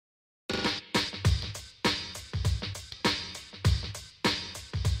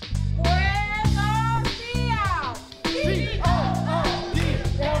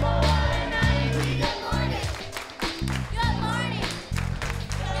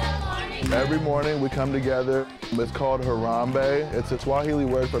Every morning we come together. It's called Harambe. It's a Swahili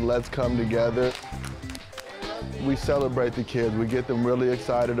word for let's come together. We celebrate the kids. We get them really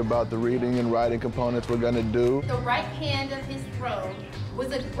excited about the reading and writing components we're going to do. The right hand of his throne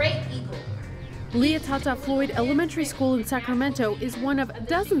was a great eagle. Leah Tata Floyd Elementary School in Sacramento is one of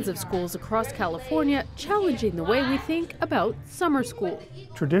dozens of schools across California challenging the way we think about summer school.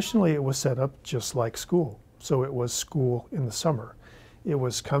 Traditionally, it was set up just like school. So it was school in the summer. It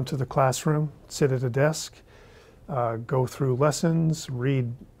was come to the classroom, sit at a desk, go through lessons,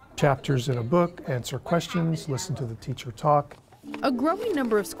 read chapters in a book, answer questions, listen to the teacher talk. A growing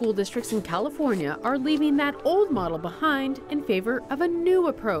number of school districts in California are leaving that old model behind in favor of a new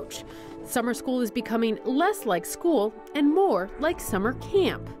approach. Summer school is becoming less like school and more like summer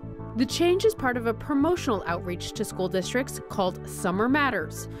camp. The change is part of a promotional outreach to school districts called Summer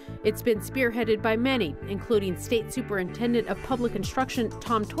Matters. It's been spearheaded by many, including State Superintendent of Public Instruction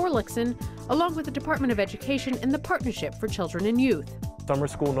Tom Torlakson, along with the Department of Education and the Partnership for Children and Youth. Summer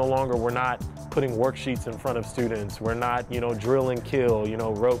school no longer, we're not putting worksheets in front of students. We're not, drill and kill,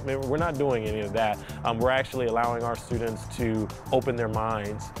 rope. We're not doing any of that. We're actually allowing our students to open their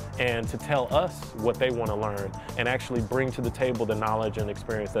minds and to tell us what they want to learn and actually bring to the table the knowledge and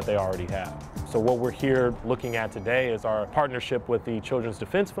experience that they already have. So what we're here looking at today is our partnership with the Children's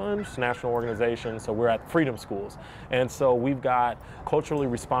Defense Fund, national organization. So we're at Freedom Schools. And so we've got culturally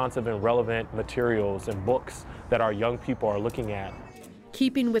responsive and relevant materials and books that our young people are looking at.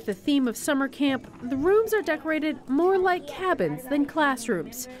 Keeping with the theme of summer camp, the rooms are decorated more like cabins than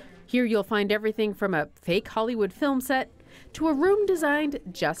classrooms. Here you'll find everything from a fake Hollywood film set to a room designed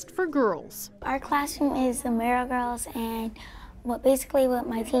just for girls. Our classroom is the Mirror Girls, and what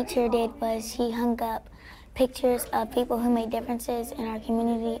my teacher did was she hung up pictures of people who made differences in our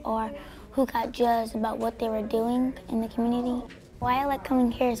community or who got judged about what they were doing in the community. Why I like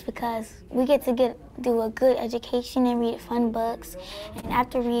coming here is because we get to do a good education and read fun books. And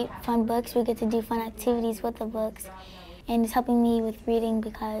after read fun books, we get to do fun activities with the books. And it's helping me with reading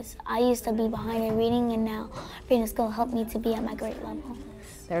because I used to be behind in reading, and now Freedom School helped me to be at my grade level.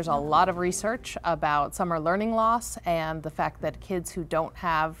 There's a lot of research about summer learning loss and the fact that kids who don't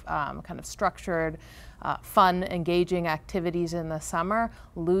have kind of structured, fun, engaging activities in the summer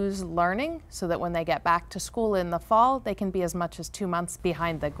lose learning, so that when they get back to school in the fall, they can be as much as 2 months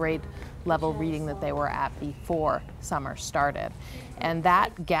behind the grade level reading that they were at before summer started. And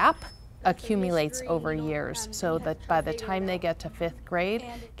that gap accumulates over years, so that by the time they get to 5th grade,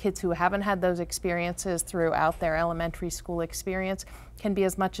 kids who haven't had those experiences throughout their elementary school experience can be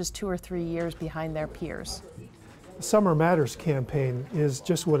as much as 2 or 3 years behind their peers. The Summer Matters campaign is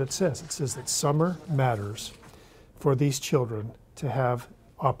just what it says. It says that summer matters for these children to have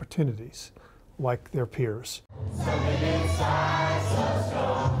opportunities like their peers.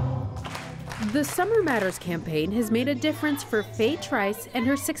 The Summer Matters campaign has made a difference for Faye Trice and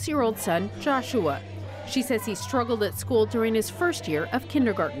her 6-year-old son, Joshua. She says he struggled at school during his first year of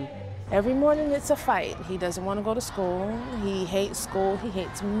kindergarten. Every morning it's a fight. He doesn't want to go to school. He hates school. He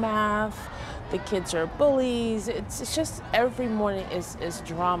hates math. The kids are bullies. It's just every morning is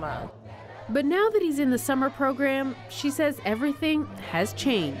drama. But now that he's in the summer program, she says everything has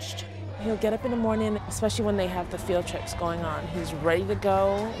changed. He'll get up in the morning, especially when they have the field trips going on. He's ready to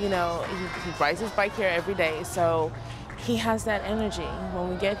go. He rides his bike here every day, so he has that energy. When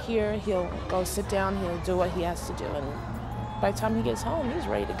we get here, he'll go sit down, he'll do what he has to do, and by the time he gets home, he's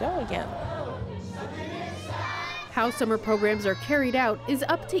ready to go again. How summer programs are carried out is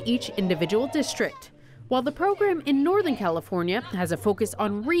up to each individual district. While the program in Northern California has a focus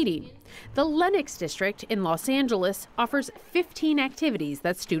on reading, the Lenox district in Los Angeles offers 15 activities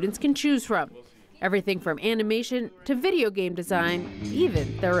that students can choose from. Everything from animation to video game design,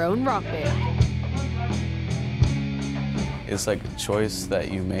 even their own rock band. It's like a choice that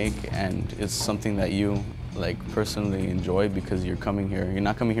you make, and it's something that you personally enjoy because you're coming here. You're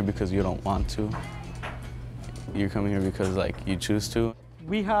not coming here because you don't want to. You're coming here because you choose to.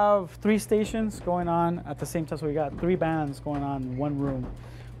 We have 3 stations going on at the same time, so we got 3 bands going on in one room.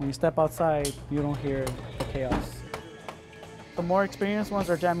 When you step outside, you don't hear the chaos. The more experienced ones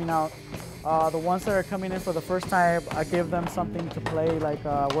are jamming out. The ones that are coming in for the first time, I give them something to play, like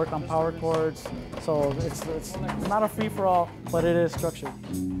work on power chords. So it's not a free-for-all, but it is structured.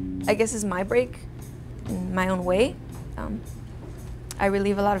 I guess it's my break in my own way. I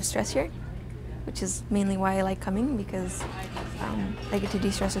relieve a lot of stress here, which is mainly why I like coming, because I get to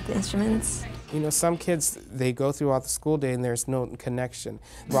de-stress with the instruments. Some kids, they go throughout the school day and there's no connection.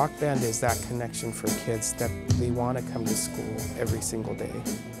 Rock band is that connection for kids that they want to come to school every single day.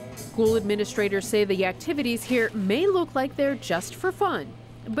 School administrators say the activities here may look like they're just for fun.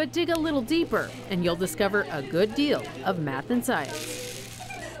 But dig a little deeper and you'll discover a good deal of math and science.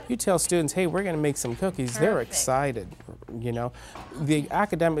 You tell students, hey, we're going to make some cookies, they're excited, you know. The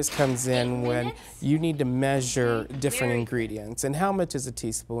academics comes in when you need to measure different ingredients, and how much is a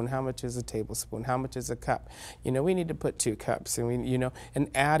teaspoon, how much is a tablespoon, how much is a cup. You know, we need to put 2 cups, and we, you know, and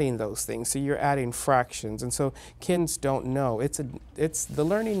adding those things. So you're adding fractions, and so kids don't know. The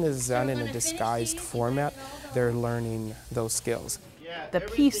learning is done in a disguised format. They're learning those skills. The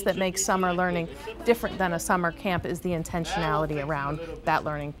piece that makes summer learning different than a summer camp is the intentionality around that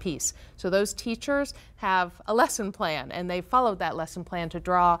learning piece. So those teachers have a lesson plan, and they followed that lesson plan to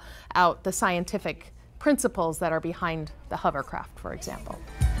draw out the scientific principles that are behind the hovercraft, for example.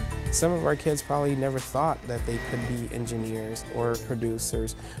 Some of our kids probably never thought that they could be engineers or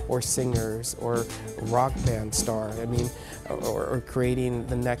producers or singers or rock band star, I mean, or creating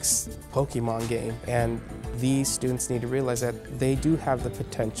the next Pokemon game. And these students need to realize that they do have the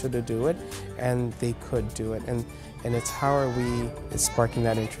potential to do it, and they could do it. And it's how are we sparking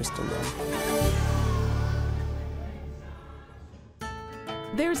that interest in them.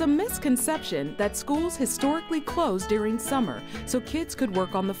 There's a misconception that schools historically closed during summer so kids could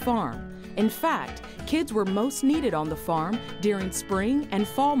work on the farm. In fact, kids were most needed on the farm during spring and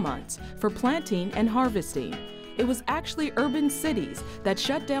fall months for planting and harvesting. It was actually urban cities that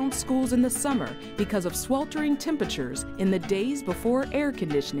shut down schools in the summer because of sweltering temperatures in the days before air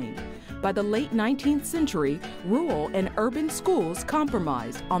conditioning. By the late 19th century, rural and urban schools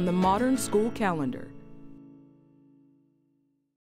compromised on the modern school calendar.